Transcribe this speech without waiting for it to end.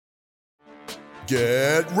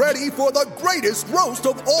Get ready for the greatest roast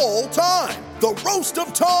of all time, the Roast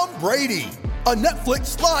of Tom Brady, a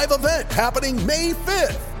Netflix live event happening May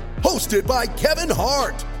 5th. Hosted by Kevin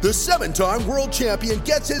Hart, the 7-time world champion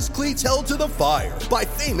gets his cleats held to the fire by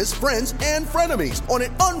famous friends and frenemies on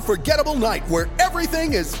an unforgettable night where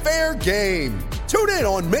everything is fair game. Tune in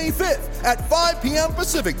on May 5th at 5 p.m.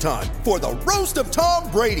 Pacific time for the Roast of Tom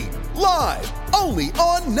Brady, live only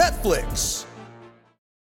on Netflix.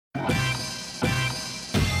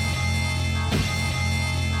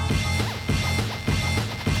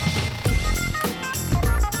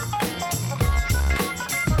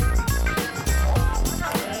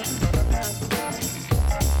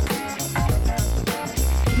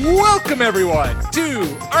 Welcome, everyone, to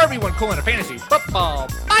RB1 Colon, a fantasy football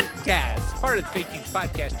podcast, part of the Fake News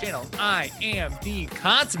Podcast channel. I am the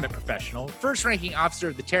consummate professional, first-ranking officer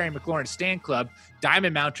of the Terry McLaurin Stand Club,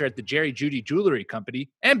 diamond mounter at the Jerry Judy Jewelry Company,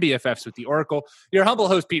 and BFFs with the Oracle, your humble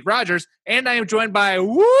host, Pete Rogers, and I am joined by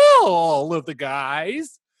all of the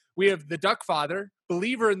guys. We have the Duck Father,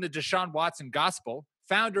 believer in the Deshaun Watson gospel,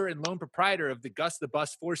 founder and lone proprietor of the Gus the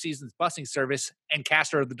Bus Four Seasons busing service, and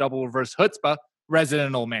caster of the double reverse chutzpah,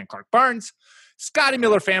 resident old man Clark Barnes, Scotty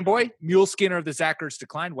Miller fanboy, mule skinner of the Zachers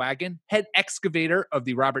Decline Wagon, head excavator of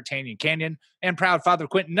the Robert Tanyan Canyon, and proud father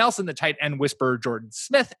Quentin Nelson, the tight end whisperer Jordan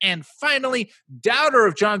Smith, and finally, doubter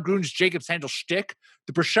of John Gruden's Jacobs Handle shtick,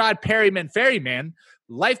 the Brashad Perryman ferryman,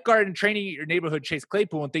 lifeguard and training at your neighborhood Chase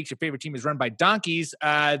Claypool, and thinks your favorite team is run by donkeys,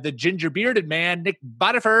 the ginger bearded man, Nick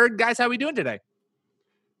Bodiford. Guys, how are we doing today?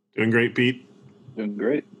 Doing great, Pete. Doing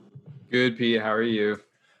great. Good, Pete. How are you?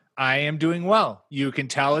 I am doing well. You can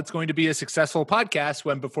tell it's going to be a successful podcast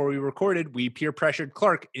when before we recorded, we peer pressured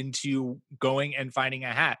Clark into going and finding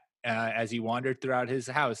a hat as he wandered throughout his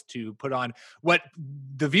house to put on what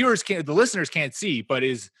the listeners can't see, but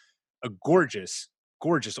is a gorgeous,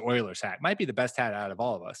 gorgeous Oilers hat. Might be the best hat out of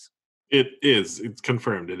all of us. It is. It's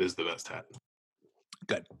confirmed. It is the best hat.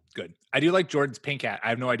 Good. I do like Jordan's pink hat. I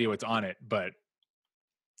have no idea what's on it, but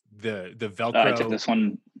the Velcro. I took this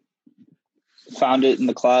one. Found it in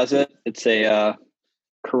the closet. It's a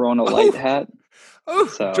Corona Light hat. Oh,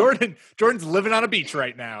 so, Jordan's living on a beach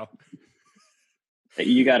right now.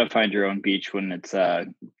 You got to find your own beach when it's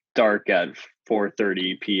dark at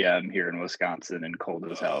 4:30 p.m. here in Wisconsin and cold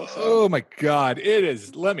as hell. So. Oh my God, it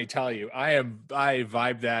is. Let me tell you, I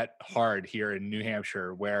vibe that hard here in New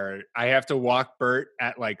Hampshire, where I have to walk Bert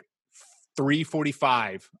at like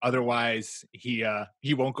 3:45. Otherwise, he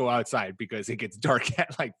won't go outside because it gets dark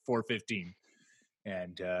at like 4:15.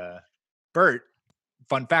 And Bert,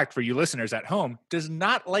 fun fact for you listeners at home, does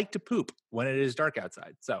not like to poop when it is dark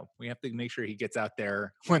outside. So we have to make sure he gets out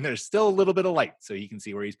there when there's still a little bit of light so he can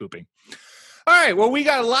see where he's pooping. All right, well, we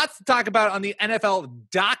got lots to talk about on the NFL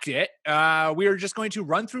docket. We are just going to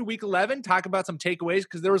run through Week 11, talk about some takeaways,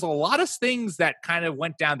 because there was a lot of things that kind of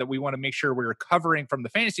went down that we want to make sure we're covering from the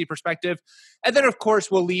fantasy perspective. And then, of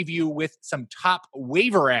course, we'll leave you with some top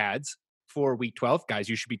waiver ads for Week 12. Guys,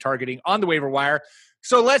 you should be targeting on the waiver wire.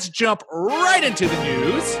 So let's jump right into the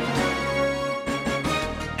news.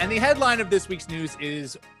 And the headline of this week's news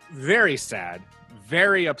is very sad,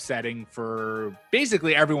 very upsetting for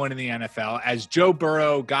basically everyone in the NFL, as Joe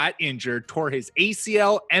Burrow got injured, tore his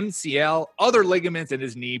ACL, MCL, other ligaments in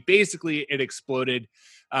his knee. Basically, it exploded.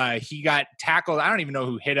 He got tackled. I don't even know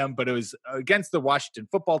who hit him, but it was against the Washington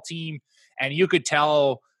football team. And you could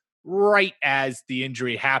tell right as the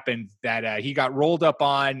injury happened that he got rolled up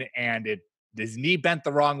on and his knee bent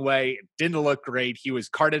the wrong way. It didn't look great. He was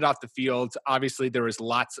carted off the field. Obviously, there was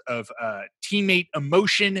lots of teammate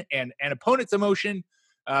emotion and opponent's emotion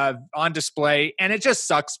on display. And it just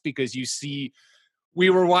sucks because you see,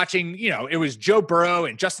 we were watching, it was Joe Burrow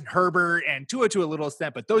and Justin Herbert and Tua to a little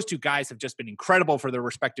extent, but those two guys have just been incredible for their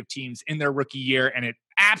respective teams in their rookie year. And it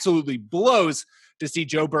absolutely blows to see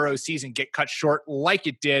Joe Burrow's season get cut short like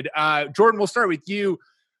it did. Jordan, we'll start with you.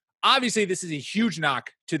 Obviously, this is a huge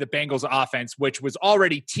knock to the Bengals offense, which was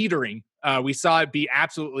already teetering. We saw it be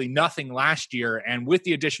absolutely nothing last year. And with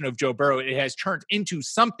the addition of Joe Burrow, it has turned into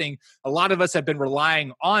something. A lot of us have been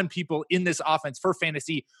relying on people in this offense for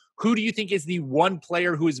fantasy. Who do you think is the one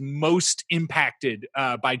player who is most impacted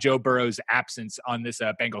by Joe Burrow's absence on this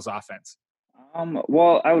Bengals offense?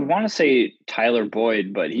 Well, I would want to say Tyler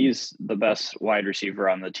Boyd, but he's the best wide receiver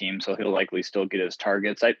on the team, so he'll likely still get his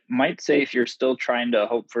targets. I might say if you're still trying to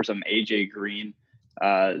hope for some AJ Green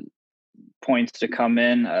points to come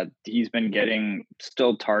in, he's been getting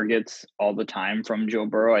still targets all the time from Joe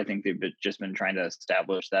Burrow. I think they've just been trying to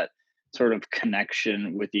establish that sort of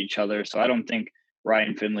connection with each other. So I don't think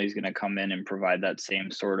Ryan Finley is going to come in and provide that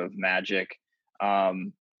same sort of magic.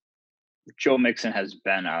 Joe Mixon has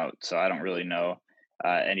been out, so I don't really know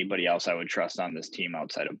anybody else I would trust on this team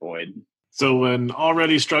outside of Boyd. So an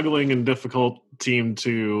already struggling and difficult team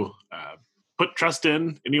to put trust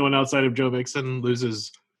in, anyone outside of Joe Mixon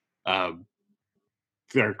loses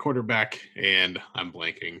their quarterback, and I'm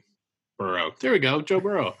blanking. Burrow. There we go, Joe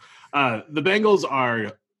Burrow. The Bengals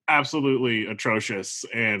are absolutely atrocious,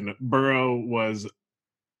 and Burrow was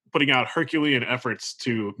putting out Herculean efforts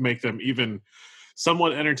to make them even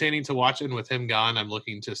somewhat entertaining to watch. And with him gone, I'm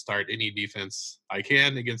looking to start any defense I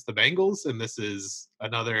can against the Bengals, and this is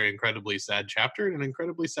another incredibly sad chapter in an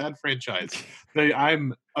incredibly sad franchise.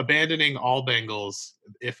 I'm abandoning all Bengals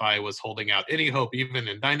if I was holding out any hope, even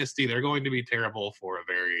in Dynasty. They're going to be terrible for a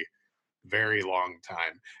very, very long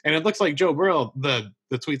time. And it looks like Joe Burrow, the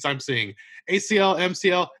tweets I'm seeing, ACL,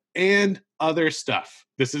 MCL, and other stuff.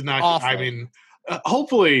 This is not, awful. I mean,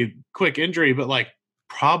 hopefully quick injury, but like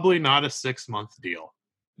probably not a 6-month deal.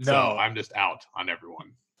 No, so I'm just out on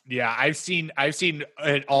everyone. Yeah, I've seen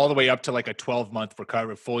it all the way up to like a 12-month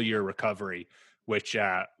full year recovery, which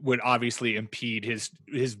would obviously impede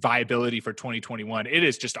his viability for 2021. It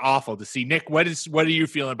is just awful to see. Nick, what are you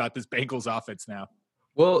feeling about this Bengals offense now?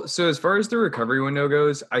 Well, so as far as the recovery window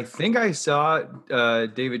goes, I think I saw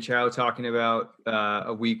David Chow talking about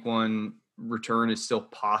a week 1 return is still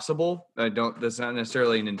possible. That's not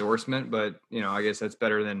necessarily an endorsement, but I guess that's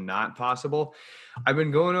better than not possible. I've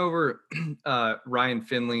been going over Ryan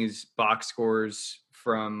Finley's box scores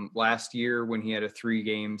from last year when he had a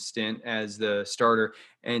 3-game stint as the starter.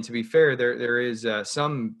 And to be fair, there is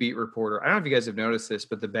some beat reporter. I don't know if you guys have noticed this,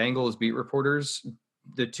 but the Bengals beat reporters,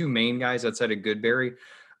 the 2 main guys outside of Goodberry,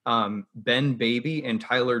 Ben Baby and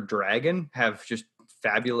Tyler Dragon, have just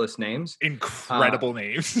fabulous names. Incredible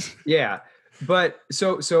names. Yeah. But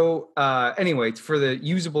so anyway, for the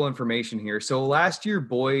usable information here. So last year,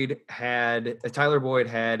 Tyler Boyd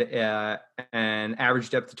had an average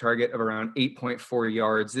depth of target of around 8.4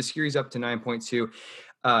 yards. This year he's up to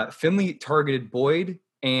 9.2. Finley targeted Boyd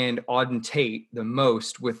and Auden Tate the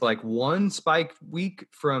most, with like 1 spike week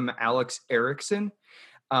from Alex Erickson.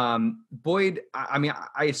 Boyd,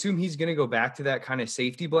 I assume he's going to go back to that kind of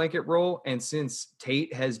safety blanket role. And since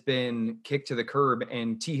Tate has been kicked to the curb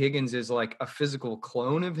and T. Higgins is like a physical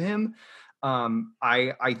clone of him,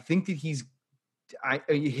 I think that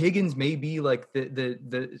Higgins may be like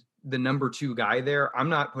the number 2 guy there. I'm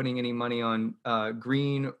not putting any money on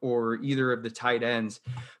Green or either of the tight ends.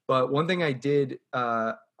 But one thing I did,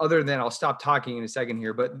 other than, I'll stop talking in a second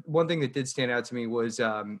here, but one thing that did stand out to me was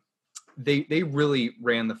they really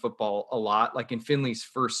ran the football a lot. Like in Finley's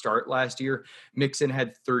first start last year, Mixon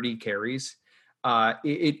had 30 carries.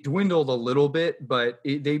 It dwindled a little bit, but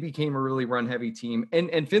they became a really run-heavy team.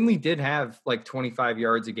 And Finley did have like 25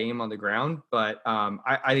 yards a game on the ground, but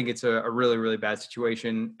I think it's a really, really bad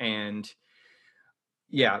situation. And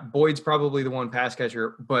yeah, Boyd's probably the one pass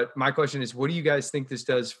catcher. But my question is, what do you guys think this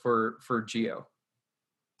does for Gio?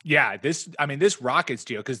 Yeah, this rockets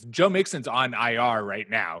Gio, because Joe Mixon's on IR right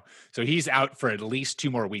now. So he's out for at least 2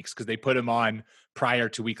 more weeks because they put him on prior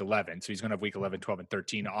to week 11. So he's going to have week 11, 12, and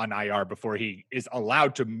 13 on IR before he is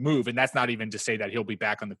allowed to move. And that's not even to say that he'll be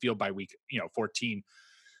back on the field by week 14.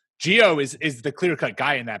 Gio is the clear-cut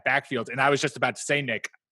guy in that backfield. And I was just about to say, Nick,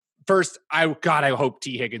 first, I hope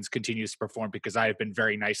T. Higgins continues to perform, because I have been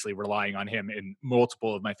very nicely relying on him in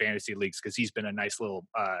multiple of my fantasy leagues because he's been a nice little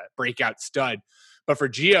breakout stud. But for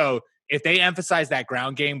Gio, if they emphasize that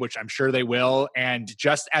ground game, which I'm sure they will, and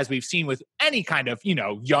just as we've seen with any kind of,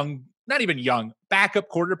 young, not even young, backup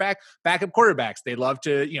quarterbacks, they love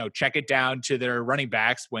to, check it down to their running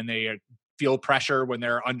backs when they feel pressure, when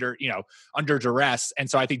they're under duress. And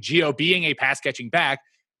so I think Gio, being a pass catching back,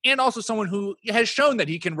 and also someone who has shown that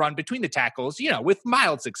he can run between the tackles, with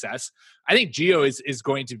mild success, I think Gio is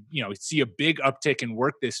going to, see a big uptick in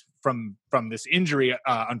work from this injury,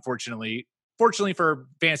 unfortunately. Fortunately for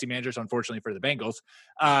fantasy managers, unfortunately for the Bengals,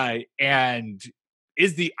 and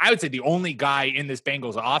I would say the only guy in this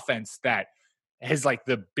Bengals offense that has like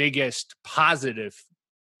the biggest positive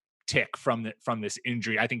tick from this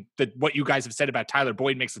injury. I think that what you guys have said about Tyler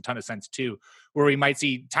Boyd makes a ton of sense too, where we might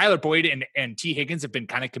see Tyler Boyd and T. Higgins have been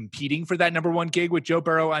kind of competing for that number 1 gig with Joe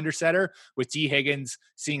Burrow under center, with T. Higgins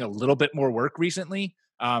seeing a little bit more work recently.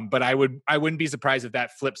 But I wouldn't be surprised if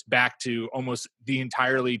that flips back to almost the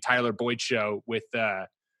entirely Tyler Boyd show with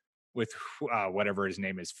whatever his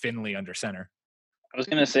name is, Finley under center. I was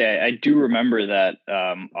going to say, I do remember that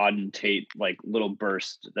Auden Tate, like little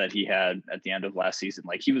burst that he had at the end of last season.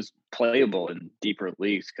 Like he was playable in deeper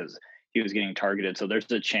leagues because he was getting targeted. So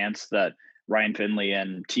there's a chance that Ryan Finley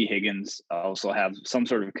and T. Higgins also have some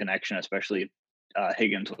sort of connection, especially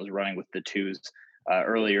Higgins was running with the twos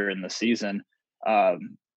earlier in the season.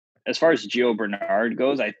 As far as Gio Bernard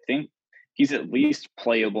goes, I think he's at least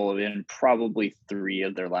playable in probably 3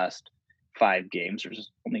 of their last 5 games.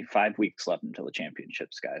 There's only 5 weeks left until the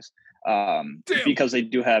championships, guys. Because they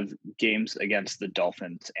do have games against the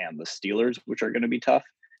Dolphins and the Steelers, which are going to be tough.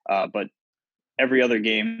 But every other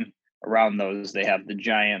game around those, they have the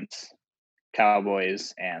Giants,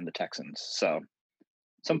 Cowboys, and the Texans. So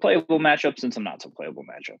some playable matchups and some not so playable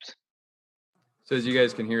matchups. So as you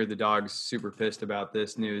guys can hear, the dog's super pissed about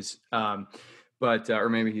this news. But or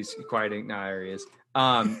maybe he's quieting. Nah, there he is.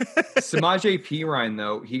 Samaje Perine,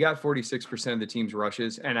 though, he got 46% of the team's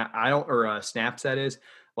rushes, and I don't, or snaps, that is,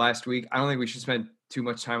 last week. I don't think we should spend too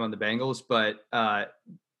much time on the Bengals, but I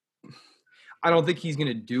don't think he's going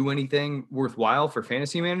to do anything worthwhile for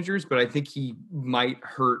fantasy managers, but I think he might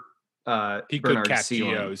hurt he Bernard's could catch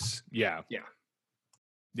ceiling. Gio's. Yeah.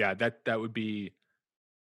 Yeah. That would be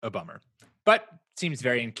a bummer. But seems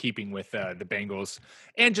very in keeping with the Bengals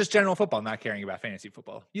and just general football, not caring about fantasy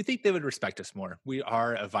football. You think they would respect us more. We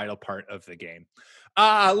are a vital part of the game.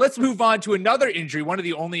 Let's move on to another injury. One of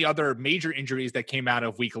the only other major injuries that came out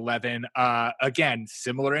of week 11. Again,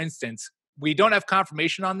 similar instance. We don't have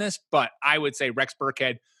confirmation on this, but I would say Rex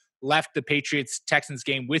Burkhead left the Patriots-Texans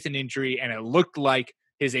game with an injury, and it looked like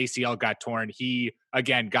his ACL got torn. He,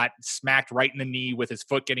 again, got smacked right in the knee with his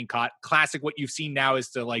foot getting caught. Classic, what you've seen now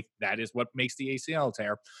is that is what makes the ACL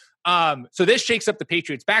tear. So this shakes up the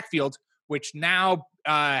Patriots backfield, which now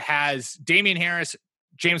has Damian Harris,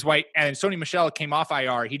 James White, and Sony Michel came off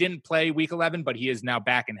IR. He didn't play week 11, but he is now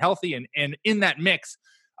back and healthy. And in that mix,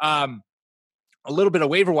 a little bit of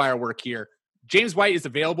waiver wire work here. James White is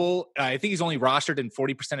available. I think he's only rostered in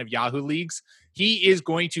 40% of Yahoo leagues. He is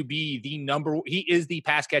going to be he is the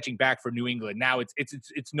pass catching back for New England. Now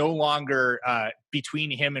it's no longer between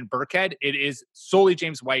him and Burkhead. It is solely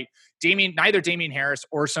James White. Neither Damian Harris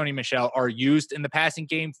or Sony Michel are used in the passing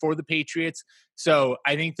game for the Patriots. So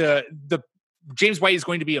I think the James White is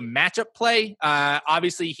going to be a matchup play.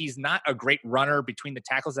 Obviously, he's not a great runner between the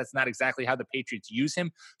tackles. That's not exactly how the Patriots use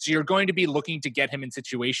him. So you're going to be looking to get him in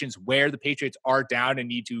situations where the Patriots are down and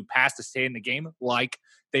need to pass to stay in the game, like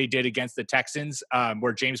they did against the Texans,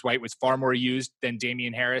 where James White was far more used than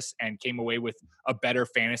Damian Harris and came away with a better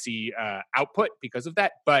fantasy output because of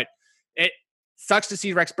that. But it sucks to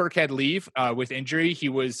see Rex Burkhead leave with injury. He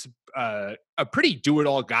was a pretty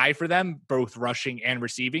do-it-all guy for them, both rushing and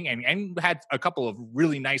receiving, and had a couple of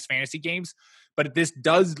really nice fantasy games. But this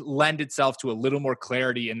does lend itself to a little more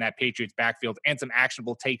clarity in that Patriots backfield and some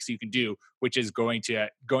actionable takes you can do, which is going to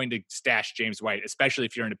stash James White, especially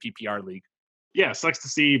if you're in a PPR league. Yeah, sucks to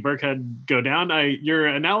see Burkhead go down. Your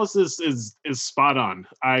analysis is spot on.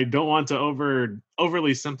 I don't want to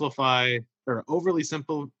overly simplify or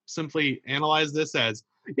simply analyze this as,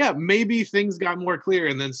 yeah, maybe things got more clear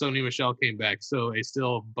and then Sony Michel came back. So a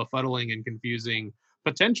still befuddling and confusing,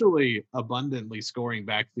 potentially abundantly scoring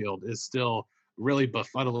backfield is still really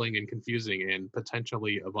befuddling and confusing and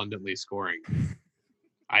potentially abundantly scoring.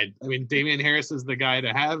 I mean, Damian Harris is the guy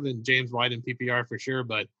to have and James White in PPR for sure,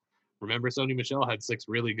 but remember Sony Michel had 6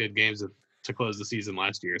 really good games to close the season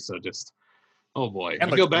last year. So just, oh boy, I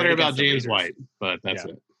feel better about James White, but that's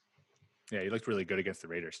it. Yeah, he looked really good against the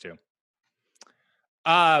Raiders too.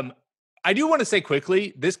 I do want to say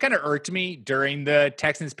quickly, this kind of irked me during the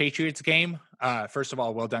Texans-Patriots game. First of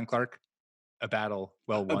all, well done, Clark. A battle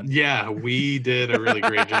well won. Yeah, we did a really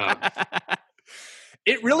great job.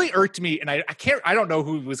 It really irked me, and I don't know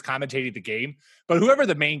who was commentating the game, but whoever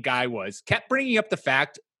the main guy was kept bringing up the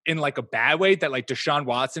fact in like a bad way that like Deshaun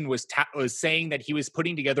Watson was saying that he was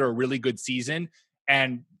putting together a really good season,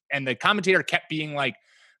 and the commentator kept being like,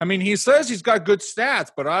 I mean, he says he's got good stats,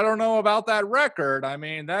 but I don't know about that record. I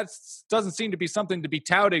mean, that doesn't seem to be something to be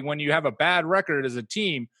touting when you have a bad record as a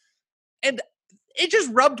team. And it just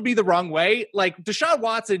rubbed me the wrong way. Like, Deshaun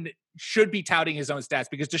Watson should be touting his own stats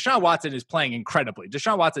because Deshaun Watson is playing incredibly.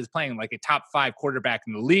 Deshaun Watson is playing like a top 5 quarterback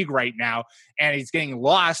in the league right now, and he's getting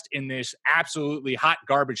lost in this absolutely hot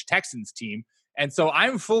garbage Texans team. And so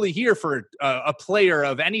I'm fully here for a player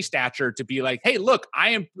of any stature to be like, hey, look,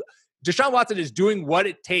 Deshaun Watson is doing what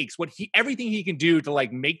it takes, everything he can do to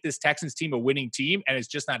like make this Texans team a winning team, and it's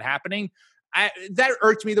just not happening. That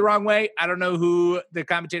irked me the wrong way. I don't know who the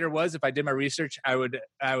commentator was. If I did my research, I would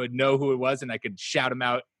know who it was, and I could shout him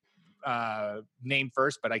out name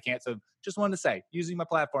first, but I can't. So just wanted to say, using my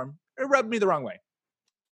platform, it rubbed me the wrong way.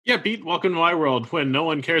 Yeah, Pete, welcome to my world. When no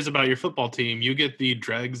one cares about your football team, you get the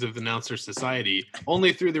dregs of Announcer Society.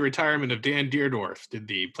 Only through the retirement of Dan Deerdorf did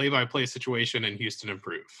the play-by-play situation in Houston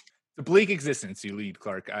improve. The bleak existence you lead,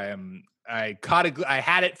 Clark. I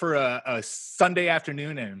had it for a Sunday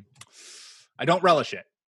afternoon, and I don't relish it.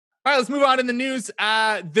 All right, let's move on in the news.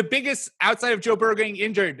 The biggest, outside of Joe Burrow getting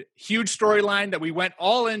injured, huge storyline that we went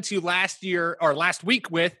all into last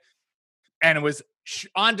week with, and it was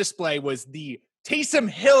on display, was the Taysom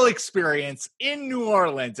Hill experience in New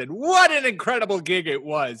Orleans. And what an incredible gig it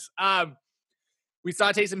was. We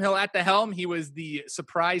saw Taysom Hill at the helm. He was the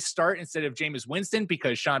surprise start instead of Jameis Winston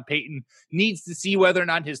because Sean Payton needs to see whether or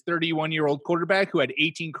not his 31-year-old quarterback, who had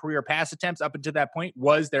 18 career pass attempts up until that point,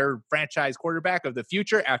 was their franchise quarterback of the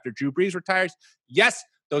future after Drew Brees retires. Yes,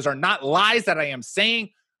 those are not lies that I am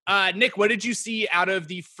saying. Nick, what did you see out of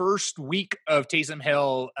the first week of Taysom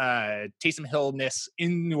Hill-ness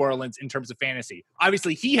in New Orleans in terms of fantasy?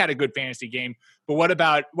 Obviously, he had a good fantasy game, but what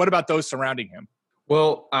about those surrounding him?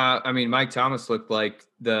 Well, I mean, Mike Thomas looked like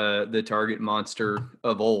the target monster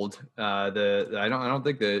of old. I don't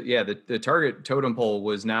think the target totem pole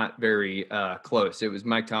was not very close. It was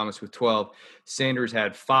Mike Thomas with 12. Sanders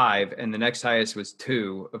had 5, and the next highest was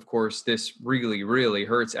 2. Of course, this really, really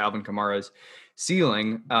hurts Alvin Kamara's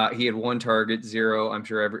ceiling. He had 1 target, 0. I'm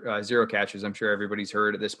sure 0 catches. I'm sure everybody's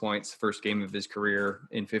heard at this point. It's the first game of his career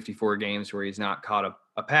in 54 games where he's not caught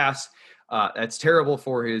a pass. That's terrible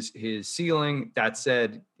for his ceiling. That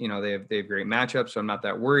said, they have great matchups, so I'm not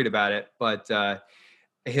that worried about it. But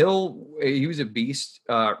he was a beast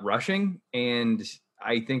rushing, and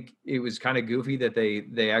I think it was kind of goofy that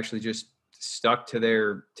they actually just stuck to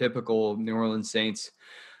their typical New Orleans Saints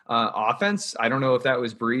offense. I don't know if that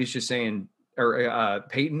was Brees just saying, or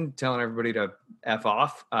Peyton telling everybody to F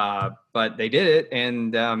off, but they did it,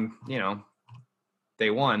 and they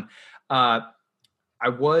won. I'm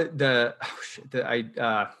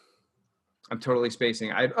totally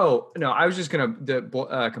spacing. I was just going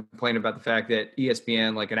to complain about the fact that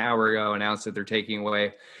ESPN like an hour ago announced that they're taking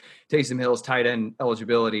away Taysom Hill's tight end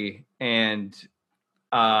eligibility. And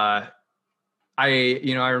I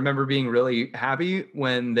remember being really happy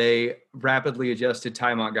when they rapidly adjusted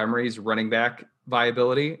Ty Montgomery's running back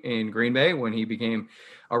viability in Green Bay when he became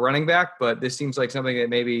a running back. But this seems like something that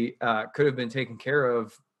maybe could have been taken care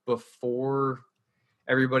of before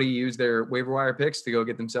everybody used their waiver wire picks to go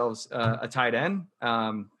get themselves a tight end.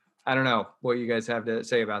 I don't know what you guys have to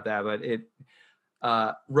say about that, but it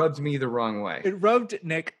rubbed me the wrong way. It rubbed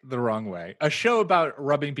Nick the wrong way. A show about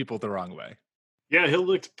rubbing people the wrong way. Yeah, Hill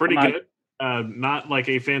looked pretty good. Not like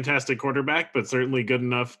a fantastic quarterback, but certainly good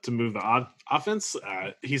enough to move the offense.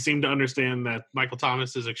 He seemed to understand that Michael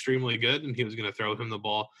Thomas is extremely good, and he was going to throw him the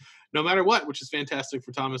ball no matter what, which is fantastic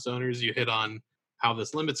for Thomas owners. You hit on how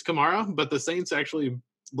this limits Kamara, but the Saints actually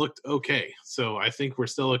looked okay. So I think we're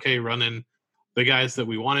still okay running the guys that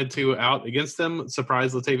we wanted to out against them.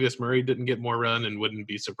 Surprised Latavius Murray didn't get more run, and wouldn't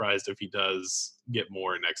be surprised if he does get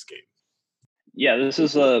more next game. Yeah, this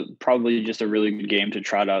is probably just a really good game to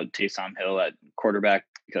trot out Taysom Hill at quarterback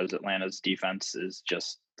because Atlanta's defense is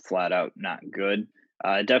just flat out not good.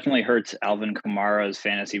 It definitely hurts Alvin Kamara's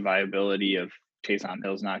fantasy viability if Taysom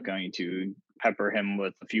Hill's not going to pepper him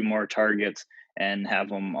with a few more targets and have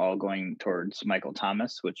them all going towards Michael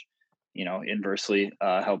Thomas, which, inversely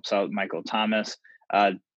helps out Michael Thomas.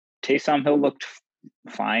 Taysom Hill looked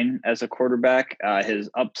fine as a quarterback. His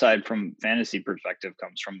upside from fantasy perspective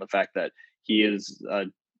comes from the fact that he is a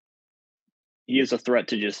threat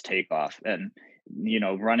to just take off, and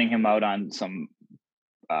running him out on some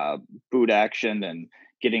boot action and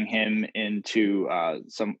getting him into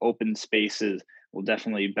some open spaces will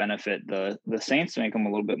definitely benefit the Saints to make them a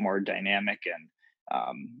little bit more dynamic. And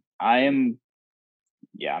I'm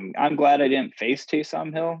glad I didn't face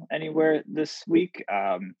Taysom Hill anywhere this week.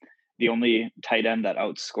 The only tight end that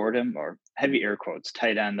outscored him, or heavy air quotes,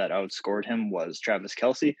 tight end that outscored him was Travis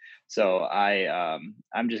Kelce. So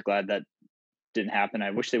I'm just glad that didn't happen.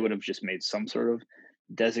 I wish they would have just made some sort of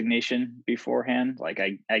designation beforehand. Like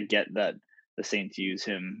I get that the Saints use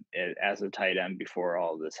him as a tight end before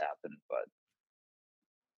all of this happened, but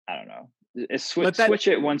I don't know. Switch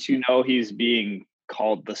it once he's being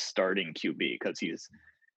called the starting QB because he's,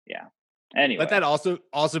 yeah. Anyway. Let that also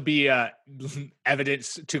be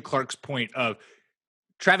evidence to Clark's point of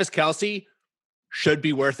Travis Kelce should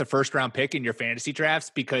be worth a first-round pick in your fantasy drafts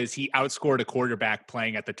because he outscored a quarterback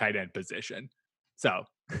playing at the tight end position. So,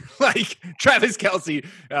 Travis Kelce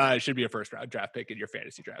should be a first-round draft pick in your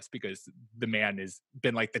fantasy drafts because the man has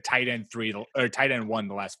been like the tight end 3 or tight end 1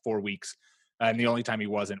 the last 4 weeks. And the only time he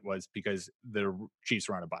wasn't was because the Chiefs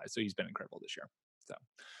were on a bye. So he's been incredible this year. So,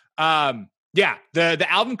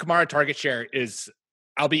 the Alvin Kamara target share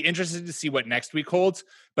I'll be interested to see what next week holds,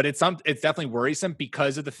 but it's definitely worrisome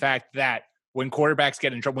because of the fact that when quarterbacks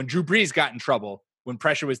get in trouble, when Drew Brees got in trouble, when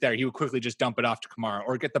pressure was there, he would quickly just dump it off to Kamara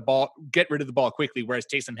or get rid of the ball quickly. Whereas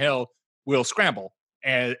Taysom Hill will scramble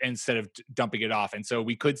instead of dumping it off. And so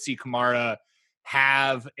we could see Kamara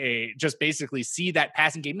just basically see that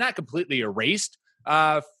passing game not completely erased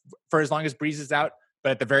for as long as Breeze is out,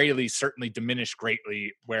 but at the very least certainly diminished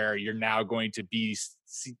greatly, where you're now going to be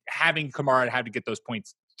having Kamara have to get those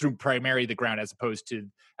points through primarily the ground as opposed to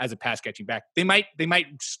as a pass catching back. They might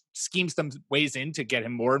scheme some ways in to get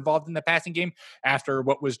him more involved in the passing game after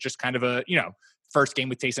what was just kind of a, first game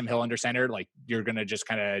with Taysom Hill under center. Like, you're going to just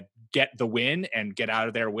kind of get the win and get out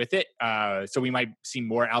of there with it. So we might see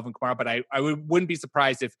more Alvin Kamara, but I wouldn't be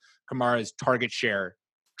surprised if Kamara's target share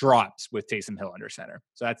drops with Taysom Hill under center.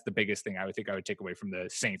 So that's the biggest thing I would take away from the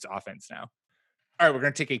Saints offense now. All right, we're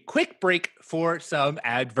going to take a quick break for some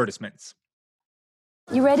advertisements.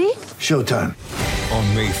 You ready? Showtime.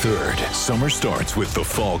 On May 3rd, summer starts with The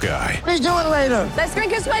Fall Guy. Let's do it later. Let's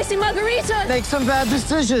drink a spicy margarita. Make some bad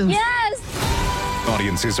decisions. Yes.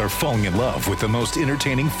 Audiences are falling in love with the most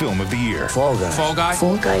entertaining film of the year. Fall Guy. Fall Guy?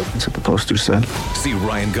 Fall Guy. That's what the poster said. See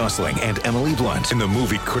Ryan Gosling and Emily Blunt in the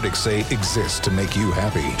movie critics say exists to make you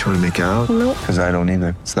happy. Trying to make it out? Nope. Because I don't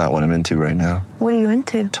either. It's not what I'm into right now. What are you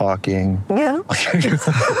into? Talking. Yeah.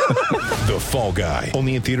 The Fall Guy.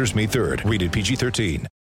 Only in theaters May 3rd. Rated PG-13.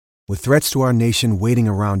 With threats to our nation waiting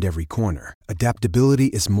around every corner, adaptability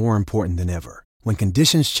is more important than ever. When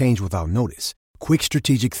conditions change without notice, quick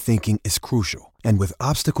strategic thinking is crucial. And with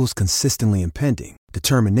obstacles consistently impending,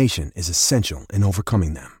 determination is essential in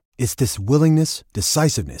overcoming them. It's this willingness,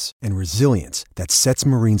 decisiveness, and resilience that sets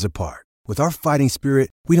Marines apart. With our fighting spirit,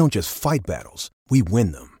 we don't just fight battles, we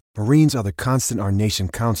win them. Marines are the constant our nation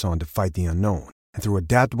counts on to fight the unknown. And through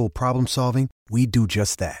adaptable problem solving, we do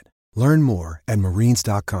just that. Learn more at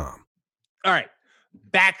marines.com. All right,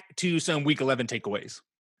 back to some Week 11 takeaways.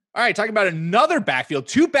 All right, talking about another backfield,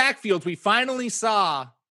 two backfields we finally saw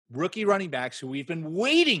rookie running backs who we've been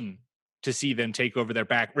waiting to see them take over their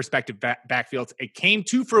respective backfields. It came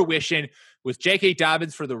to fruition with J.K.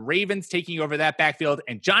 Dobbins for the Ravens taking over that backfield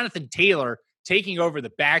and Jonathan Taylor taking over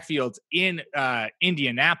the backfields in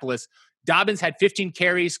Indianapolis. Dobbins had 15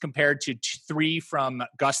 carries compared to 3 from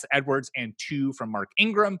Gus Edwards and 2 from Mark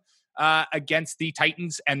Ingram against the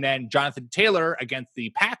Titans. And then Jonathan Taylor against the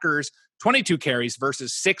Packers, 22 carries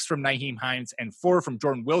versus 6 from Nyheim Hines and 4 from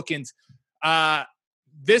Jordan Wilkins.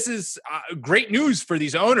 This is great news for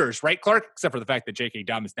these owners, right, Clark? Except for the fact that J.K.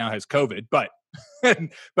 Dobbins now has COVID. But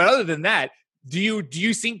other than that, do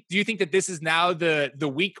you think that this is now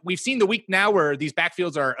the week? We've seen the week now where these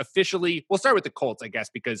backfields are officially. We'll start with the Colts, I guess,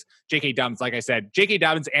 because J.K. Dobbins, like I said, J.K.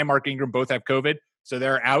 Dobbins and Mark Ingram both have COVID, so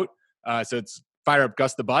they're out. So it's fire up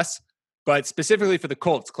Gus the Bus. But specifically for the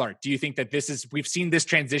Colts, Clark, do you think that we've seen this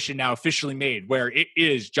transition now officially made where it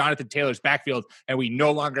is Jonathan Taylor's backfield and we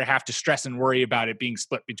no longer have to stress and worry about it being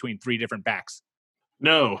split between 3 different backs?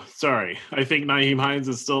 No, sorry. I think Nyheim Hines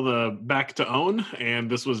is still the back to own, and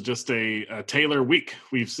this was just a Taylor week.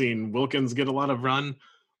 We've seen Wilkins get a lot of run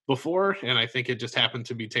before, and I think it just happened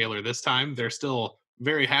to be Taylor this time. They're still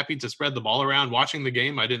very happy to spread the ball around. Watching the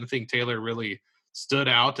game, I didn't think Taylor really stood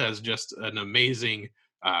out as just an amazing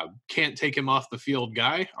can't take him off the field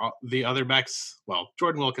guy. The other backs, well,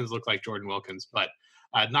 Jordan Wilkins looked like Jordan Wilkins, but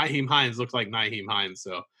Nyheim Hines looked like Nyheim Hines.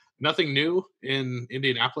 So nothing new in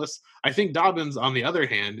Indianapolis. I think Dobbins, on the other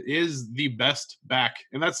hand, is the best back.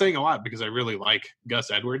 And that's saying a lot because I really like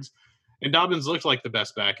Gus Edwards. And Dobbins looked like the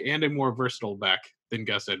best back and a more versatile back than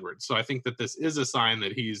Gus Edwards. So I think that this is a sign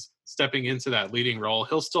that he's stepping into that leading role.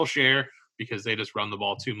 He'll still share because they just run the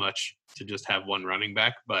ball too much to just have one running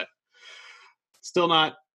back, but still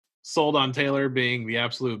not sold on Taylor being the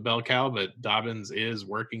absolute bell cow, but Dobbins is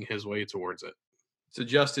working his way towards it. So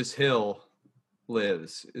Justice Hill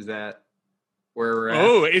lives. Is that where we're at?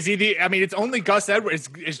 Oh, is he it's only Gus Edwards.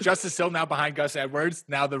 Is Justice Hill now behind Gus Edwards?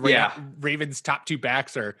 Now the Ravens' top 2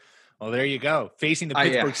 backs are, well, there you go. Facing the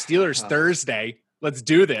Pittsburgh Steelers Thursday. Let's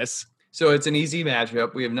do this. So it's an easy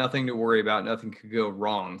matchup. We have nothing to worry about. Nothing could go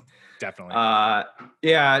wrong. Definitely.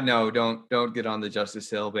 Don't get on the Justice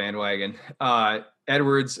Hill bandwagon.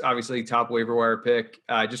 Edwards, obviously top waiver wire pick.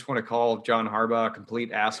 I just want to call John Harbaugh a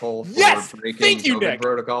complete asshole for breaking COVID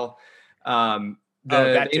protocol. Well,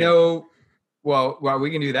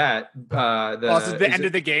 we can do that. Also, the end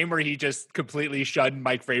of the game where he just completely shunned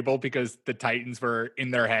Mike Vrabel because the Titans were in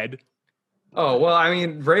their head. Oh, well, I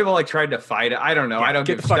mean, Vrabel tried to fight it. I don't know. Yeah, I don't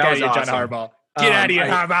get the fuck out of here, John Harbaugh. Get out of here,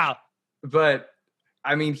 Harbaugh. But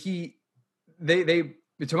I mean, they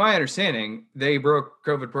to my understanding, they broke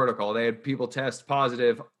COVID protocol. They had people test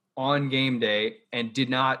positive on game day and did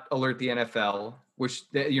not alert the NFL, which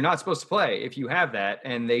you're not supposed to play if you have that.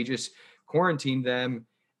 And they just quarantined them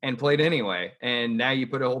and played anyway. And now you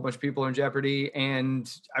put a whole bunch of people in jeopardy.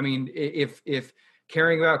 And I mean, if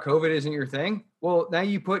caring about COVID isn't your thing, well, now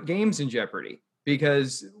you put games in jeopardy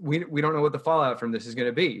because we don't know what the fallout from this is going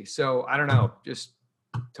to be. So I don't know, just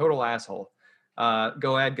total asshole.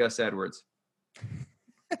 Go ahead, Gus Edwards.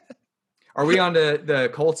 Are we on to the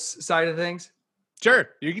Colts side of things? Sure.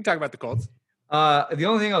 You can talk about the Colts. The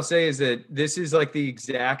only thing I'll say is that this is like the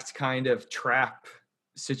exact kind of trap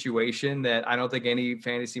situation that I don't think any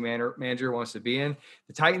fantasy manager wants to be in.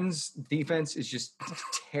 The Titans defense is just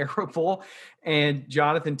terrible. And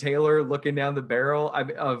Jonathan Taylor looking down the barrel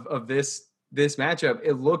of this matchup,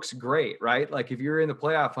 it looks great, right? Like if you're in the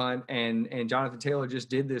playoff hunt and Jonathan Taylor just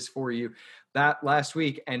did this for you that last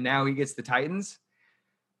week, and now he gets the Titans.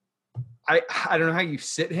 I don't know how you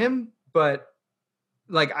sit him, but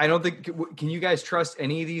like, I don't think, can you guys trust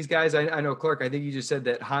any of these guys? I know, Clark, I think you just said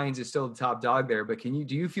that Hines is still the top dog there, but do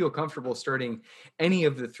you feel comfortable starting any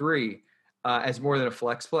of the three as more than a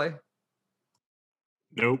flex play?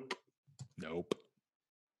 Nope.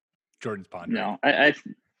 Jordan's pondering. No,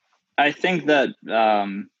 I think that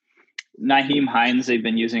Nyheim Hines, they've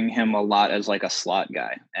been using him a lot as like a slot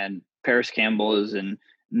guy, and Paris Campbell is in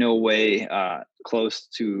no way close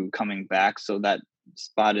to coming back. So that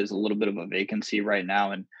spot is a little bit of a vacancy right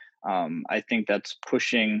now. And I think that's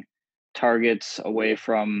pushing targets away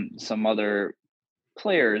from some other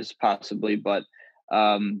players possibly. But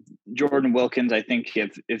Jordan Wilkins, I think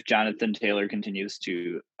if Jonathan Taylor continues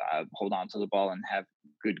to hold on to the ball and have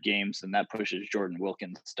good games, then that pushes Jordan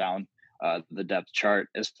Wilkins down the depth chart.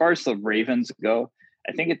 As far as the Ravens go,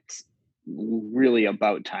 I think it's really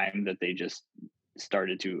about time that they just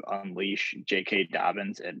started to unleash J.K.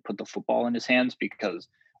 Dobbins and put the football in his hands, because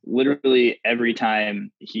literally every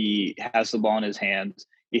time he has the ball in his hands,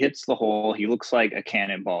 he hits the hole. He looks like a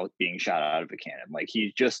cannonball being shot out of a cannon. Like,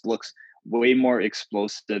 he just looks way more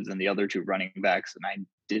explosive than the other two running backs. And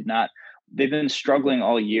they've been struggling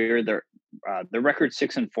all year. Their record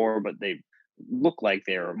 6-4, but they look like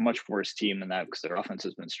they're a much worse team than that because their offense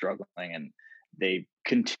has been struggling, and they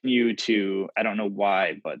continue to, I don't know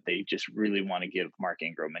why, but they just really want to give Mark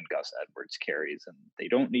Ingram and Gus Edwards carries, and they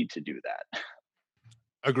don't need to do that.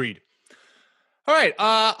 Agreed. All right.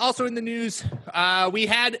 Also in the news, we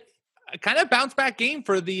had a kind of bounce back game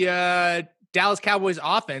for the Dallas Cowboys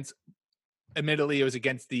offense. Admittedly, it was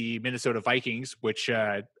against the Minnesota Vikings, which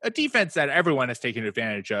a defense that everyone has taken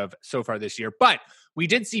advantage of so far this year. But we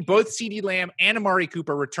did see both CeeDee Lamb and Amari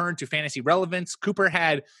Cooper return to fantasy relevance. Cooper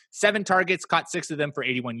had 7 targets, caught 6 of them for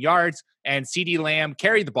 81 yards, and CeeDee Lamb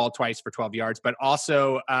carried the ball twice for 12 yards, but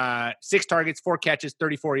also 6 targets, 4 catches,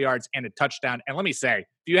 34 yards, and a touchdown. And let me say, if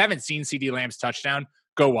you haven't seen CeeDee Lamb's touchdown,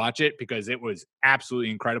 go watch it, because it was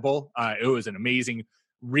absolutely incredible. It was an amazing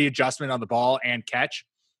readjustment on the ball and catch.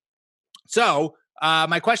 So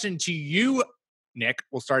my question to you, Nick,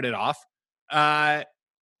 we'll start it off.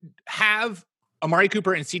 Have Amari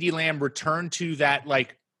Cooper and CeeDee Lamb return to that,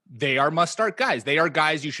 like, they are must-start guys. They are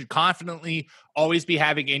guys you should confidently always be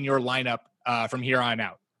having in your lineup from here on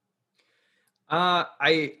out?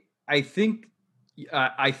 I think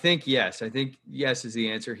yes. I think yes is the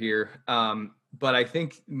answer here. But I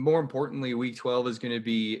think more importantly, Week 12 is going to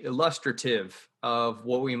be illustrative of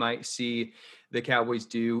what we might see the Cowboys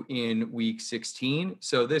do in Week 16.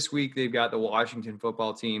 So this week they've got the Washington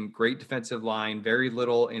football team, great defensive line, very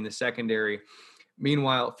little in the secondary.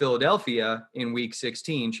 Meanwhile, Philadelphia in Week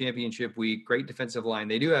 16, championship week, great defensive line.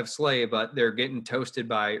 They do have Slay, but they're getting toasted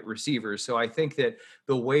by receivers. So I think that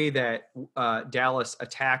the way that Dallas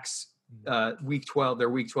attacks Week 12, their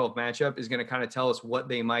Week 12 matchup, is going to kind of tell us what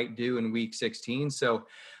they might do in Week 16. So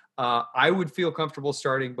I would feel comfortable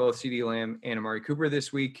starting both CeeDee Lamb and Amari Cooper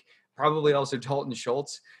this week. Probably also Dalton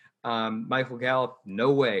Schultz, Michael Gallup,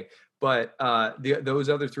 no way. But those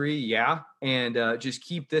other three, yeah. And just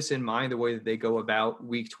keep this in mind, the way that they go about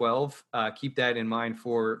Week 12. Keep that in mind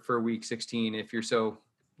for Week 16 if you're so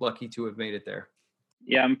lucky to have made it there.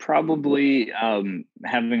 Yeah, I'm probably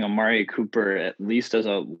having Amari Cooper at least as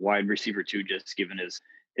a wide receiver too, just given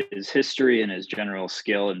his history and his general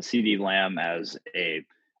skill, and CeeDee Lamb as a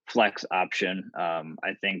flex option.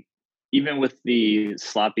 I think even with the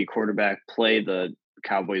sloppy quarterback play, the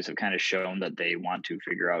Cowboys have kind of shown that they want to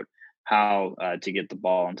figure out how to get the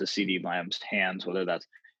ball into CeeDee Lamb's hands, whether that's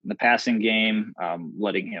in the passing game,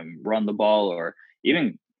 letting him run the ball, or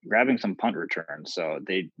even grabbing some punt returns. So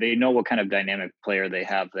they know what kind of dynamic player they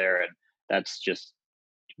have there, and that's just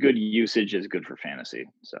good usage is good for fantasy.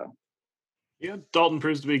 So yeah, Dalton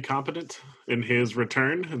proves to be competent in his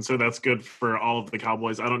return, and so that's good for all of the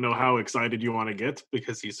Cowboys. I don't know how excited you want to get,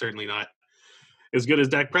 because he's certainly not as good as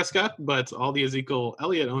Dak Prescott, but all the Ezekiel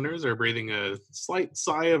Elliott owners are breathing a slight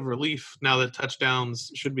sigh of relief now that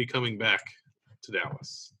touchdowns should be coming back to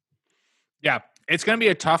Dallas. Yeah, It's going to be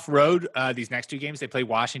a tough road. These next two games, they play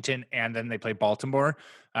Washington and then they play Baltimore,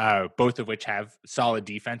 both of which have solid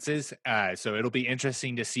defenses. So it'll be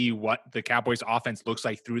interesting to see what the Cowboys offense looks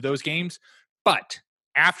like through those games. But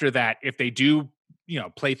after that, if they do,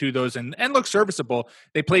 play through those and look serviceable,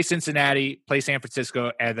 they play Cincinnati, play San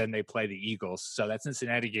Francisco, and then they play the Eagles. So that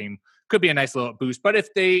Cincinnati game could be a nice little boost. But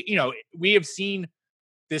if they, we have seen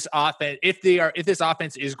this offense, if this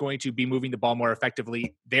offense is going to be moving the ball more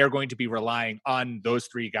effectively, they're going to be relying on those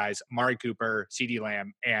three guys, Amari Cooper, CeeDee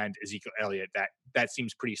Lamb, and Ezekiel Elliott. That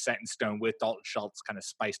seems pretty set in stone with Dalton Schultz kind of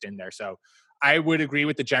spiced in there. So I would agree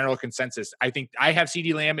with the general consensus. I think I have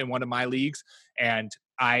CeeDee Lamb in one of my leagues, and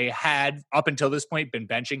I had, up until this point, been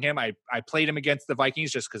benching him. I played him against the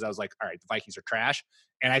Vikings just because I was like, all right, the Vikings are trash.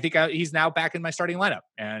 And I think he's now back in my starting lineup.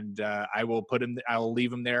 And I will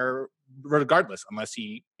leave him there regardless, unless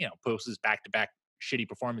he, posts his back-to-back shitty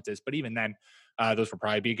performances. But even then, those will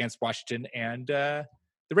probably be against Washington and the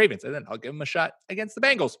Ravens. And then I'll give him a shot against the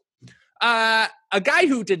Bengals. A guy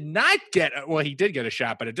who did not get, he did get a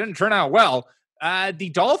shot, but it didn't turn out well.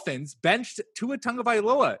 The Dolphins benched Tua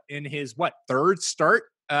Tagovailoa in his third start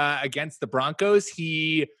against the Broncos.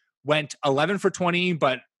 He went 11 for 20,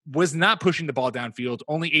 but was not pushing the ball downfield.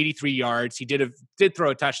 Only 83 yards. He did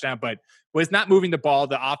throw a touchdown, but was not moving the ball.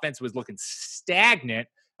 The offense was looking stagnant.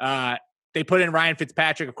 They put in Ryan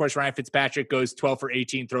Fitzpatrick. Of course, Ryan Fitzpatrick goes 12 for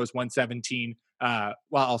 18, throws 117, while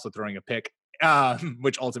also throwing a pick,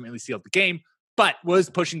 which ultimately sealed the game. But was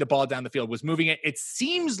pushing the ball down the field, was moving it. It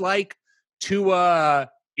seems like Tua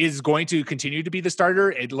is going to continue to be the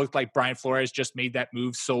starter. It looked like Brian Flores just made that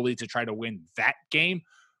move solely to try to win that game.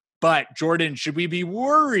 But Jordan, should we be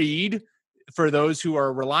worried for those who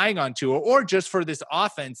are relying on Tua, or just for this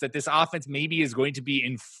offense, that this offense maybe is going to be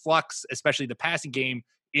in flux, especially the passing game,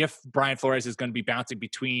 if Brian Flores is going to be bouncing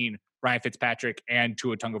between Ryan Fitzpatrick and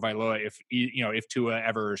Tua Tagovailoa if Tua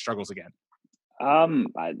ever struggles again?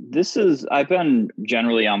 I've been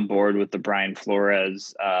generally on board with the Brian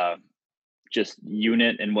Flores just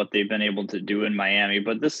unit and what they've been able to do in Miami,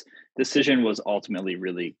 but this decision was ultimately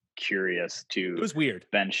really curious. It was weird.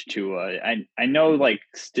 Bench Tua. I know,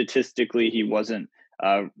 statistically he wasn't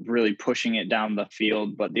really pushing it down the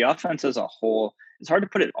field, but the offense as a whole, it's hard to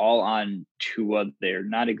put it all on Tua. They're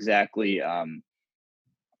not exactly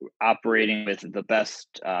operating with the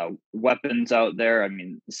best weapons out there. I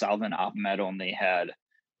mean, Salvin Ahmed only had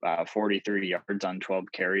 43 yards on 12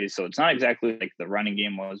 carries. So it's not exactly like the running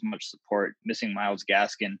game was much support. Missing Myles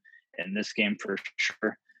Gaskin in this game for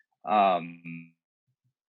sure.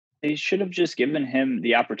 They should have just given him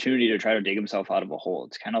the opportunity to try to dig himself out of a hole.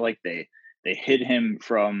 It's kind of like they hid him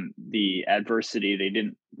from the adversity. They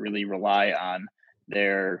didn't really rely on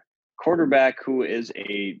their quarterback, who is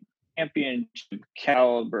a championship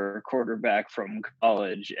caliber quarterback from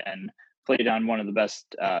college and played on one of the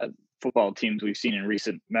best football teams we've seen in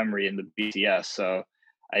recent memory in the BCS. So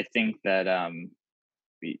I think that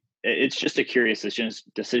it's just a curious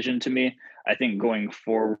decision to me. I think going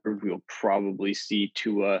forward, we'll probably see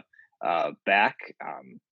Tua back.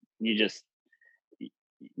 You just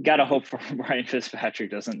got to hope for Ryan Fitzpatrick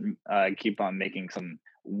doesn't keep on making some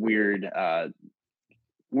weird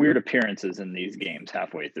appearances in these games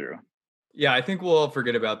halfway through. Yeah, I think we'll all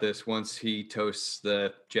forget about this once he toasts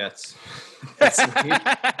the Jets.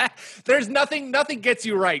 There's nothing gets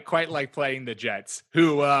you right quite like playing the Jets,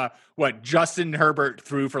 who Justin Herbert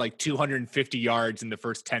threw for 250 yards in the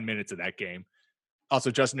first 10 minutes of that game.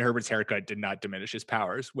 Also, Justin Herbert's haircut did not diminish his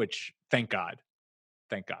powers, which thank God,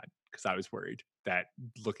 because I was worried that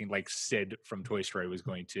looking like Sid from Toy Story was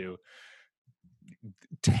going to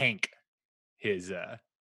tank his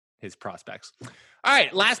prospects. All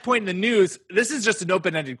right, last point in the news. This is just an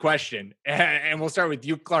open-ended question, and we'll start with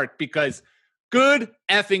you, Clark, because good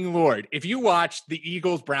effing Lord, if you watched the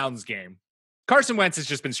Eagles-Browns game, Carson Wentz has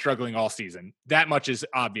just been struggling all season. That much is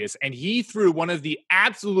obvious, and he threw one of the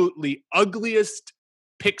absolutely ugliest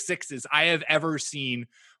pick sixes I have ever seen,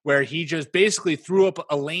 where he just basically threw up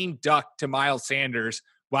a lame duck to Miles Sanders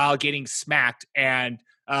while getting smacked, and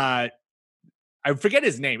I forget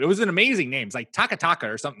his name. It was an amazing name. It's like Taka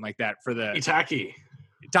or something like that for the Taki.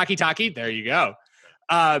 There you go.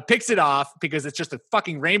 Picks it off because it's just a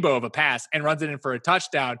fucking rainbow of a pass and runs it in for a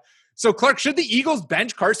touchdown. So Clark, should the Eagles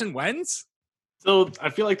bench Carson Wentz? So I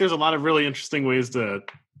feel like there's a lot of really interesting ways to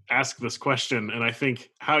ask this question. And I think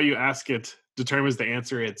how you ask it determines the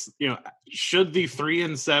answer. It's, should the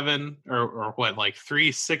 3-7 or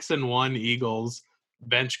 3-6-1 Eagles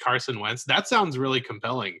bench Carson Wentz? That sounds really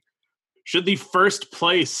compelling. Should the first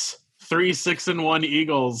place 3-6-1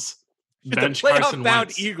 Eagles bench Carson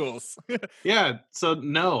Wentz? Eagles. Yeah. So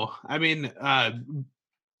no, I mean,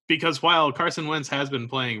 because while Carson Wentz has been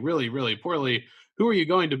playing really, really poorly, who are you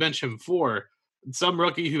going to bench him for? Some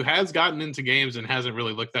rookie who has gotten into games and hasn't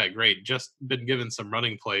really looked that great, just been given some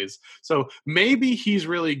running plays. So maybe he's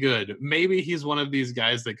really good. Maybe he's one of these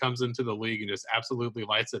guys that comes into the league and just absolutely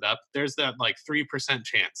lights it up. There's that like 3%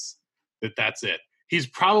 chance that that's it. He's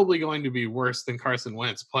probably going to be worse than Carson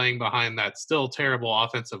Wentz playing behind that still terrible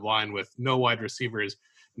offensive line with no wide receivers,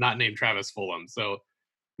 not named Travis Fulgham. So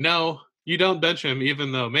no, you don't bench him,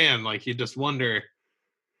 even though, man, like you just wonder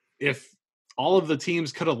if all of the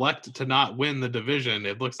teams could elect to not win the division.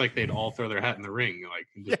 It looks like they'd all throw their hat in the ring.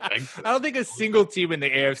 Like, I don't think a single team in the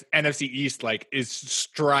NFC East like is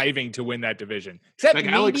striving to win that division. Except like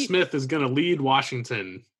Alex Smith is going to lead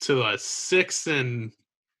Washington to a 6-10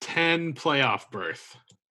 playoff berth.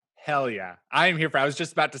 Hell yeah. I'm here for, I was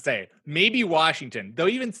just about to say, maybe Washington, though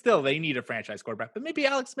even still, they need a franchise quarterback, but maybe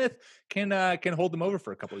Alex Smith can hold them over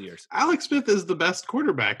for a couple of years. Alex Smith is the best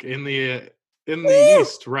quarterback in the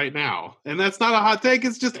East right now. And that's not a hot take.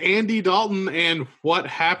 It's just Andy Dalton and what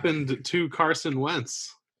happened to Carson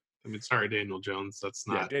Wentz. I mean, sorry, Daniel Jones. That's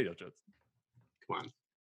not Daniel Jones. Come on.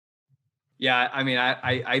 Yeah, I mean,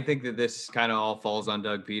 I think that this kind of all falls on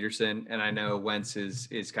Doug Peterson, and I know Wentz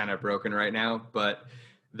is kind of broken right now, but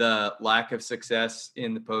the lack of success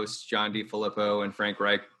in the post John DeFilippo and Frank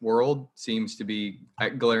Reich world seems to be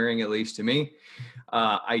glaring, at least to me.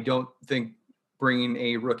 I don't think bringing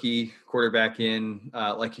a rookie quarterback in,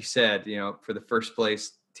 like you said, for the first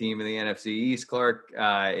place team in the NFC East, Clark,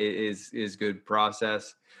 is good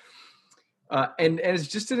process. And as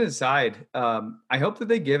just an aside, I hope that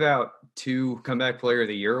they give out 2 Comeback Player of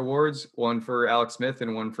the Year awards, one for Alex Smith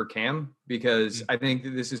and one for Cam, because I think that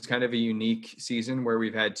this is kind of a unique season where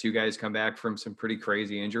we've had 2 guys come back from some pretty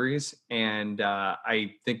crazy injuries. And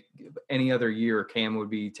I think any other year Cam would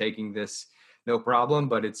be taking this no problem,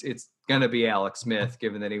 but it's going to be Alex Smith,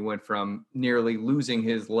 given that he went from nearly losing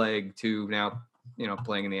his leg to now,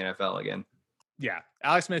 playing in the NFL again. Yeah,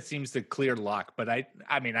 Alex Smith seems the clear lock, but I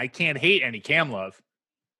mean, I can't hate any Cam love.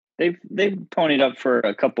 They've ponied up for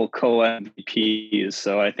a couple co-MVPs,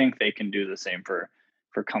 so I think they can do the same for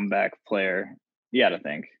comeback player. You got to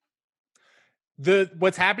think.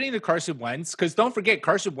 What's happening to Carson Wentz, because don't forget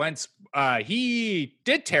Carson Wentz, he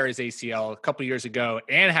did tear his ACL a couple years ago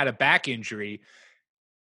and had a back injury,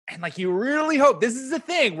 and like you really hope this is the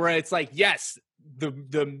thing where it's like, yes,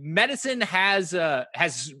 the medicine has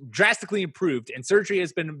drastically improved and surgery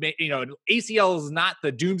has been, ACL is not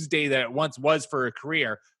the doomsday that it once was for a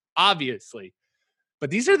career, obviously. But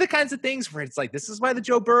these are the kinds of things where it's like, this is why the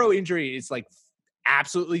Joe Burrow injury is like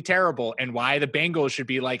absolutely terrible and why the Bengals should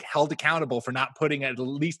be like held accountable for not putting at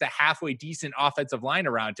least a halfway decent offensive line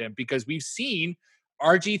around him, because we've seen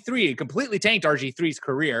RG3 completely tanked RG3's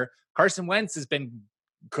career. Carson Wentz has been,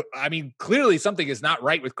 I mean, clearly something is not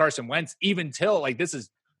right with Carson Wentz, even till like this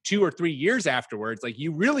is 2 or 3 years afterwards. Like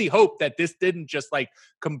you really hope that this didn't just like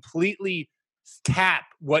completely tap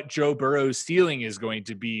what Joe Burrow's ceiling is going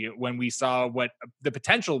to be when we saw what the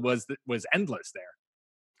potential was endless there.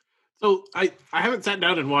 So I haven't sat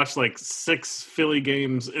down and watched like 6 Philly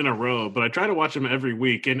games in a row, but I try to watch them every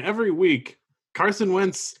week. And every week, Carson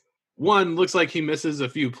Wentz, 1, looks like he misses a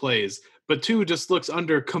few plays, but 2, just looks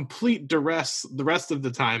under complete duress the rest of the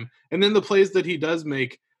time. And then the plays that he does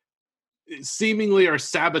make seemingly are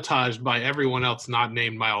sabotaged by everyone else not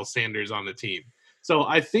named Miles Sanders on the team. So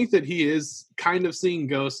I think that he is kind of seeing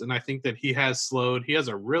ghosts, and I think that he has slowed. He has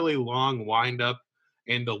a really long wind-up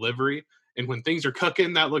and delivery. And when things are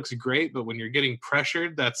cooking, that looks great. But when you're getting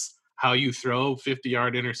pressured, that's how you throw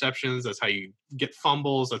 50-yard interceptions. That's how you get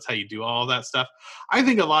fumbles. That's how you do all that stuff. I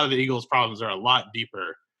think a lot of the Eagles' problems are a lot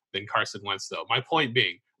deeper than Carson Wentz, though. My point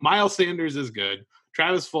being, Miles Sanders is good.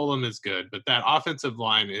 Travis Fulgham is good, but that offensive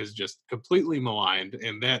line is just completely maligned,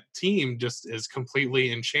 and that team just is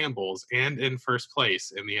completely in shambles and in first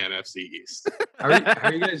place in the NFC East. How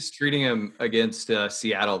are you guys treating him against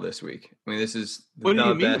Seattle this week? I mean, this is what do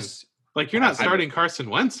you mean? Best. Like, you're not starting Carson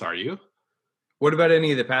Wentz, are you? What about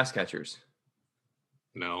any of the pass catchers?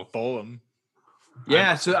 No. Fulgham.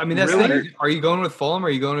 Yeah, so I mean, that's really? Are you going with Fulgham or are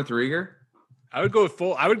you going with Rieger? I would go with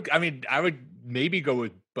I would maybe go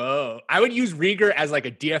with Bo. I would use Rieger as like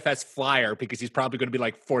a DFS flyer because he's probably going to be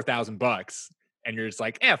like $4,000, and you're just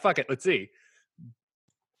like, fuck it, let's see.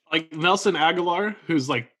 Like Nelson Aguilar, who's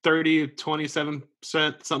like 27%,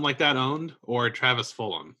 something like that owned, or Travis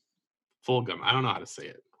Fulgham. I don't know how to say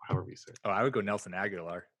it. However you say it. Oh, I would go Nelson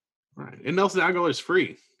Aguilar. Right, and Nelson Aguilar is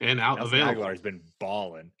free and available. Aguilar's been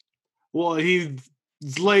balling. Well, he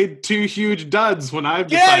laid 2 huge duds when I've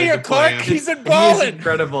Get out of decided here, to play Clark. him. He's in He's balling.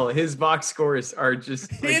 incredible. His box scores are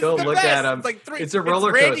just like, He's go the look best. at him. It's like It's a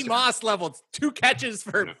roller Randy coaster. Moss level. It's 2 catches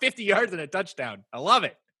for 50 yards and a touchdown. I love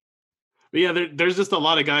it. But yeah, there's just a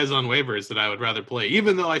lot of guys on waivers that I would rather play,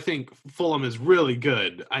 even though I think Fulham is really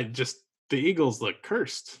good. The Eagles look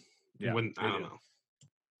cursed. Yeah, I don't know.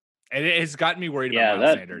 And it has gotten me worried Yeah, about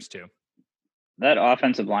Miles Sanders too. That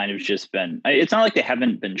offensive line has just been, it's not like they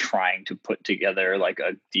haven't been trying to put together like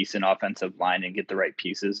a decent offensive line and get the right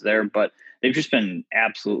pieces there, but they've just been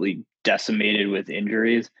absolutely decimated with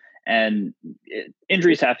injuries, and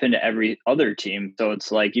injuries happen to every other team. So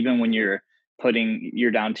it's like, even when you're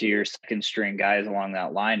down to your second string guys along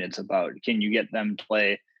that line, it's about, can you get them to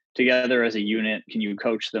play together as a unit? Can you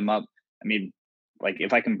coach them up? I mean, like,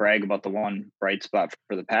 if I can brag about the one bright spot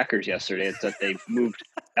for the Packers yesterday, it's that they moved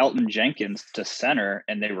Elton Jenkins to center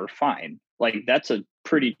and they were fine. Like, that's a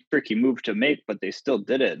pretty tricky move to make, but they still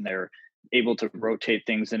did it, and they're able to rotate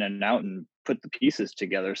things in and out and put the pieces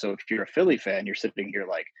together. So if you're a Philly fan, you're sitting here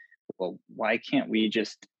like, well, why can't we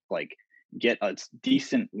just like get a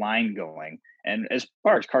decent line going? And as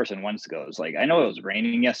far as Carson Wentz goes, like, I know it was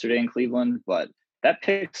raining yesterday in Cleveland, but that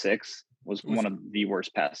pick six was one of the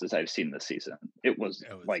worst passes I've seen this season. It was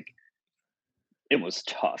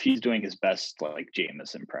tough. He's doing his best like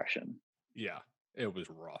Jameis impression. Yeah, it was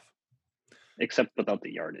rough. Except without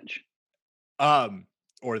the yardage.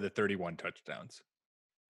 Or the 31 touchdowns.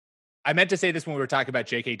 I meant to say this when we were talking about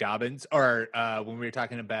J.K. Dobbins, or when we were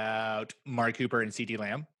talking about Mark Cooper and CeeDee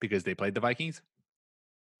Lamb, because they played the Vikings.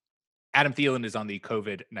 Adam Thielen is on the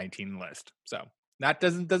COVID-19 list. So that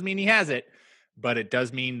doesn't mean he has it, but it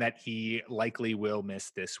does mean that he likely will miss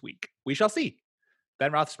this week. We shall see.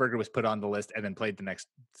 Ben Roethlisberger was put on the list and then played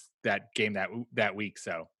that game that week.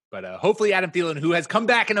 So, but hopefully Adam Thielen, who has come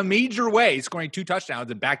back in a major way, scoring 2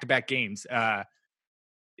 touchdowns in back-to-back games,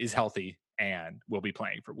 is healthy and will be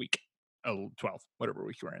playing for week 12, whatever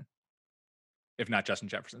week we're in. If not, Justin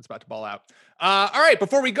Jefferson's about to ball out. All right,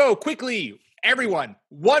 before we go, quickly, everyone,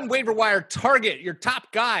 one waiver wire target, your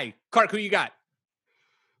top guy. Clark, who you got?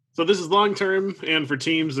 So this is long-term, and for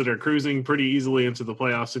teams that are cruising pretty easily into the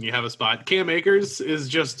playoffs and you have a spot, Cam Akers is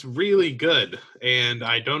just really good, and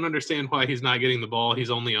I don't understand why he's not getting the ball.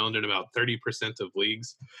 He's only owned in about 30% of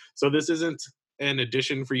leagues. So this isn't an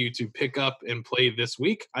addition for you to pick up and play this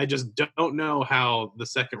week. I just don't know how the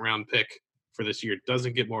second-round pick for this year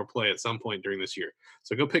doesn't get more play at some point during this year.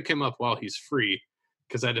 So go pick him up while he's free,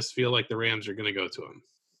 because I just feel like the Rams are going to go to him.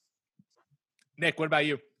 Nick, what about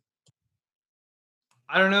you?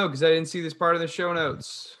 I don't know, because I didn't see this part of the show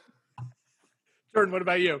notes. Jordan, what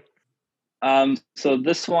about you? So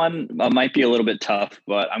this one might be a little bit tough,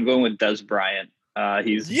 but I'm going with Des Bryant.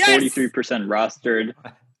 He's 43% rostered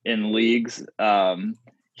in leagues.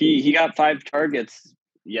 He got 5 targets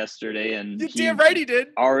yesterday, and damn right he did.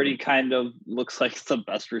 Already kind of looks like the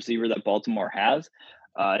best receiver that Baltimore has.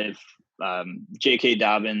 If J.K.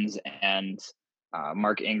 Dobbins and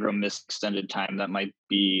Mark Ingram miss extended time, that might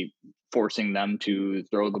be forcing them to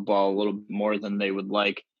throw the ball a little bit more than they would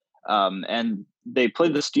like. And they play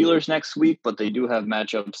the Steelers next week, but they do have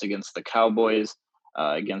matchups against the Cowboys,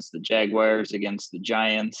 against the Jaguars, against the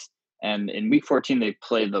Giants. And in week 14, they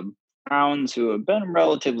play the Browns, who have been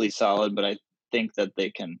relatively solid, but I think that they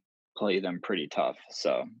can play them pretty tough.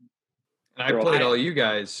 So I played all you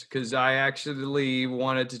guys because I actually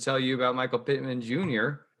wanted to tell you about Michael Pittman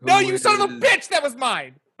Jr. No, you son of a bitch! That was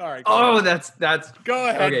mine. All right. Oh, that's. Go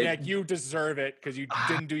ahead, okay. Nick. You deserve it because you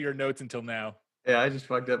didn't do your notes until now. Yeah, I just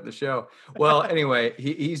fucked up the show. Well, anyway,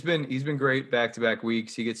 he's been great back-to-back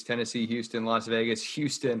weeks. He gets Tennessee, Houston, Las Vegas,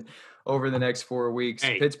 Houston over the next 4 weeks.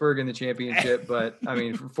 Hey. Pittsburgh in the championship, but I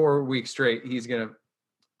mean, for 4 weeks straight, he's gonna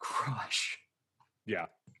crush. Yeah,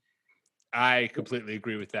 I completely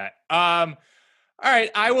agree with that. All right,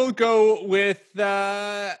 I will go with.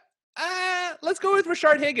 Let's go with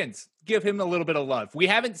Rashard Higgins. Give him a little bit of love. We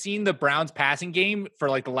haven't seen the Browns passing game for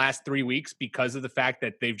like the last 3 weeks because of the fact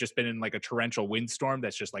that they've just been in like a torrential windstorm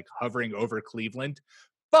that's just like hovering over Cleveland.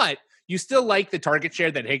 But you still like the target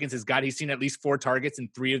share that Higgins has got. He's seen at least 4 targets in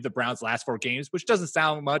 3 of the Browns' last 4 games, which doesn't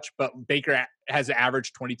sound much, but Baker has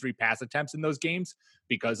averaged 23 pass attempts in those games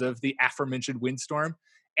because of the aforementioned windstorm.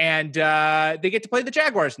 And they get to play the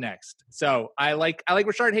Jaguars next. So I like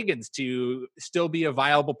Rashard Higgins to still be a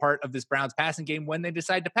viable part of this Browns passing game when they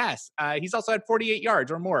decide to pass. He's also had 48 yards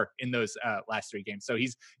or more in those last 3 games. So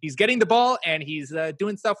he's getting the ball and he's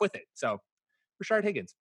doing stuff with it. So Rashard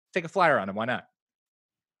Higgins, take a flyer on him. Why not?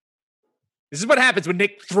 This is what happens when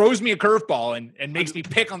Nick throws me a curveball and makes me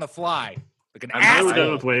pick on the fly like an asshole. I'm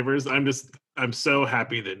done with waivers. I'm so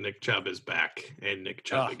happy that Nick Chubb is back and Nick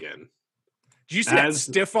Chubb again. Did you see that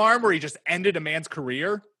stiff arm where he just ended a man's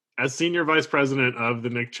career? As senior vice president Stiff arm where he just ended a man's career? As senior vice president of the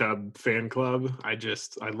Nick Chubb fan club,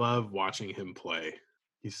 I love watching him play.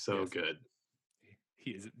 He's so good.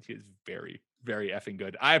 He is very, very effing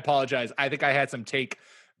good. I apologize. I think I had some take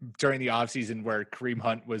during the offseason where Kareem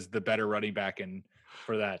Hunt was the better running back, and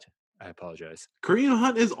for that, I apologize. Kareem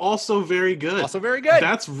Hunt is also very good.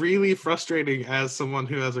 That's really frustrating as someone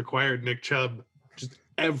who has acquired Nick Chubb just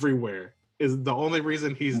everywhere. Is the only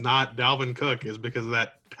reason he's not Dalvin Cook is because of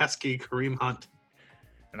that pesky Kareem Hunt.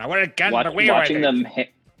 And I would have gotten away with it.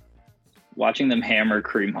 Watching them hammer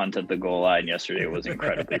Kareem Hunt at the goal line yesterday was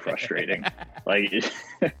incredibly frustrating. It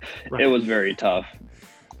was very tough.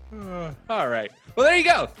 All right. Well, there you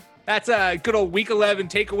go. That's a good old Week 11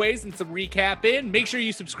 takeaways and some recap in. Make sure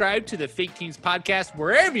you subscribe to the Fake Teams podcast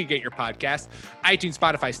wherever you get your podcasts. iTunes,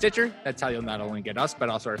 Spotify, Stitcher. That's how you'll not only get us, but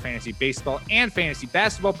also our fantasy baseball and fantasy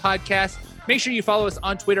basketball podcasts. Make sure you follow us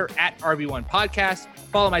on Twitter at RB1 Podcast.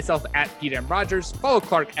 Follow myself at Pete M. Rogers. Follow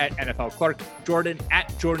Clark at NFL Clark. Jordan at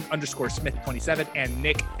Jordan_Smith27. And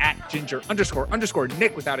Nick at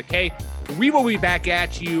Ginger__Nick without a K. We will be back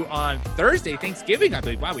at you on Thursday, Thanksgiving, I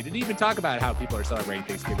believe. Wow, we didn't even talk about how people are celebrating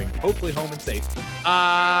Thanksgiving. Hopefully home and safe.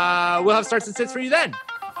 We'll have starts and sits for you then.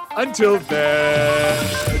 Until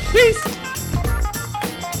then, peace.